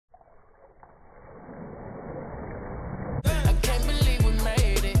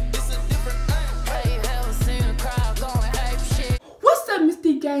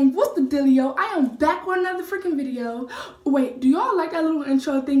gang, what's the dealio? I am back with another freaking video. Wait, do y'all like that little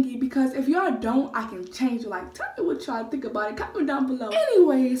intro thingy? Because if y'all don't, I can change it. Like, tell me what y'all think about it. Comment down below.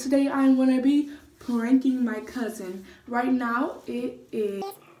 Anyways, today I'm gonna be pranking my cousin. Right now, it is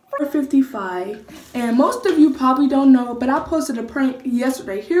 4:55, and most of you probably don't know, but I posted a prank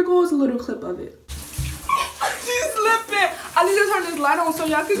yesterday. Here goes a little clip of it. She's slipping. I need to turn this light on so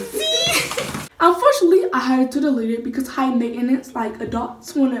y'all can see. Unfortunately, I had to delete it because high maintenance, like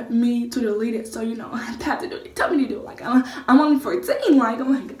adults wanted me to delete it, so you know, I have to do it. Tell me to do it. Like I'm only 14. Like, oh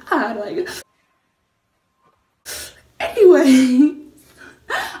my god. Like, anyway,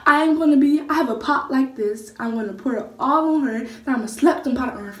 I have a pot like this. I'm gonna pour it all on her. Then I'm gonna slap some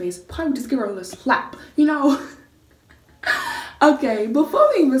pot on her face. Probably just give her a little slap, you know. Okay, before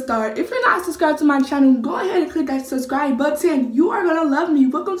we even start, if you're not subscribed to my channel, go ahead and click that subscribe button. You are gonna love me.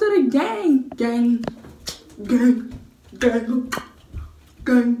 Welcome to the gang. Gang. Gang. Gang.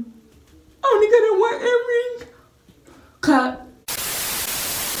 Gang. Only got one earring. Cut.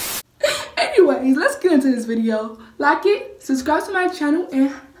 Anyways, let's get into this video. Like it, subscribe to my channel,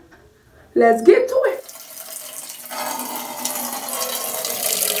 and let's get to it.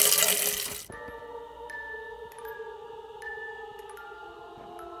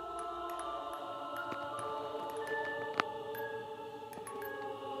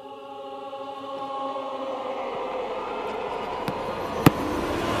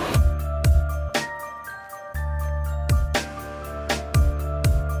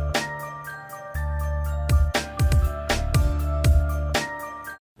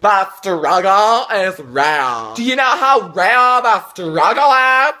 The struggle is real. Do you know how real the struggle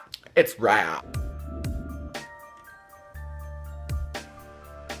is? It's real.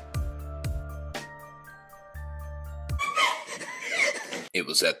 It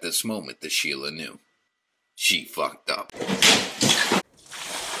was at this moment that Sheila knew. She fucked up.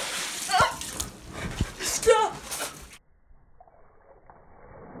 Stop.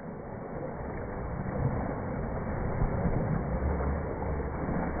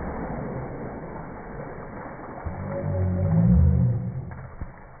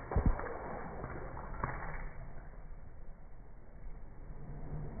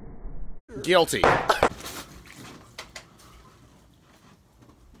 Guilty.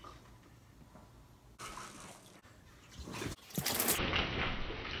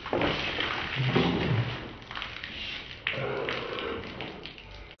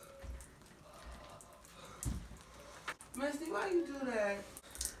 Misty, why you do that?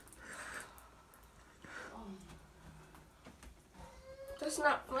 That's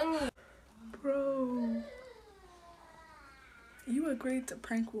not funny. Bro, you agreed to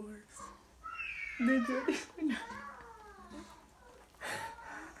prank wars. Did you?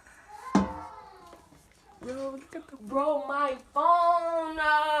 Bro, look at the Bro, my phone.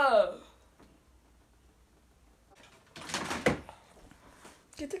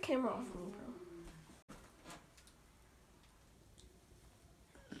 Get the camera off me, bro.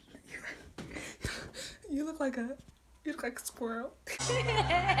 You look like a squirrel.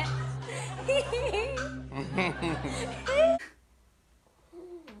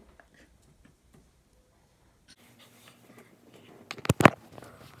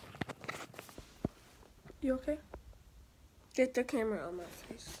 You okay? Get the camera on my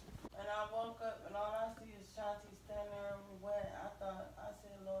face. And I woke up and all I see is Shanti standing there wet. I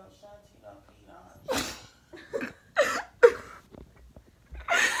said, Lord, Shanti, don't pee on.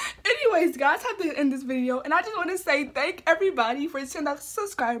 Anyways, guys, I have to end this video, and I just want to say thank everybody for 10,000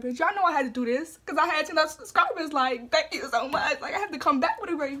 subscribers. Y'all know I had to do this because I had 10,000 subscribers. Like, thank you so much. Like, I had to come back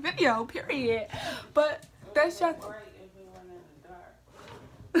with a great video, period. But that's just Great if we went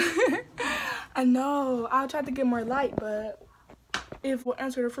in the dark. I know. I'll try to get more light, but if we'll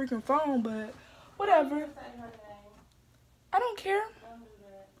answer the freaking phone, but whatever. Say her name. I don't care. Don't do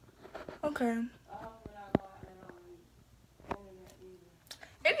that. Okay. I hope we're not going out on the internet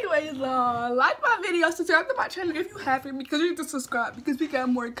either. Anyways, like my video, subscribe to my channel if you haven't, because you need to subscribe because we got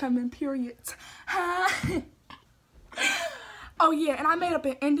more coming, period. Oh yeah, and I made up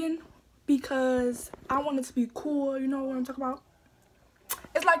an ending because I wanted to be cool. You know what I'm talking about?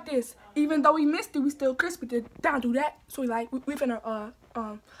 It's like this. Even though we missed it, we still crispy. Don't do that. So we finna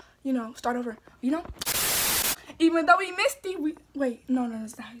you know, start over. You know? Even though we missed it, wait, no,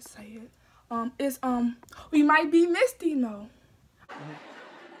 that's not how you say it. We might be misty, no.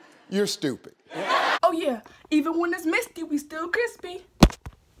 You're stupid. Oh yeah. Even when it's misty, we still crispy.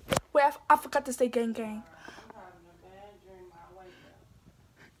 Wait, I forgot to say gang gang. I'm having a bad dream. I wake up.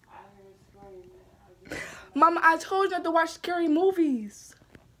 I hear screaming. Mama, I told you not to watch scary movies.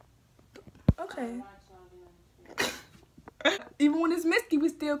 Okay. Even when it's misty, we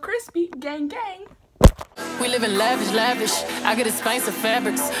still crispy. Gang, gang. We live in lavish, lavish. I got expensive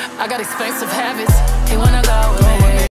fabrics. I got expensive habits. He wanna go with me.